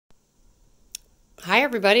Hi,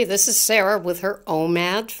 everybody. This is Sarah with her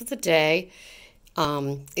OMAD for the day.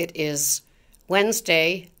 It is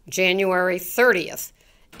Wednesday, January 30th,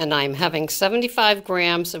 and I'm having 75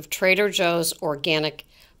 grams of Trader Joe's organic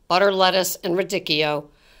butter, lettuce, and radicchio,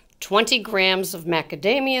 20 grams of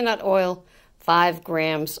macadamia nut oil, 5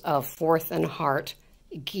 grams of Fourth and Heart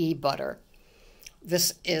ghee butter.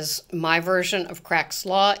 This is my version of cracked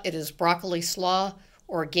slaw. It is broccoli slaw,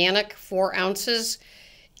 organic, 4 ounces.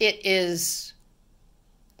 It is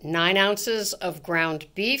 9 ounces of ground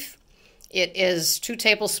beef. It is 2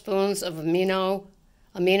 tablespoons of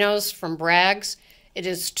aminos from Bragg's. It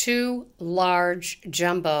is 2 large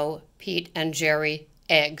jumbo Pete and Gerry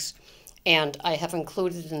eggs. And I have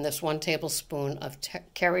included in this 1 tablespoon of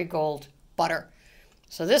Kerrygold butter.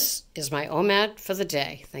 So this is my OMAD for the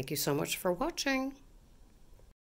day. Thank you so much for watching.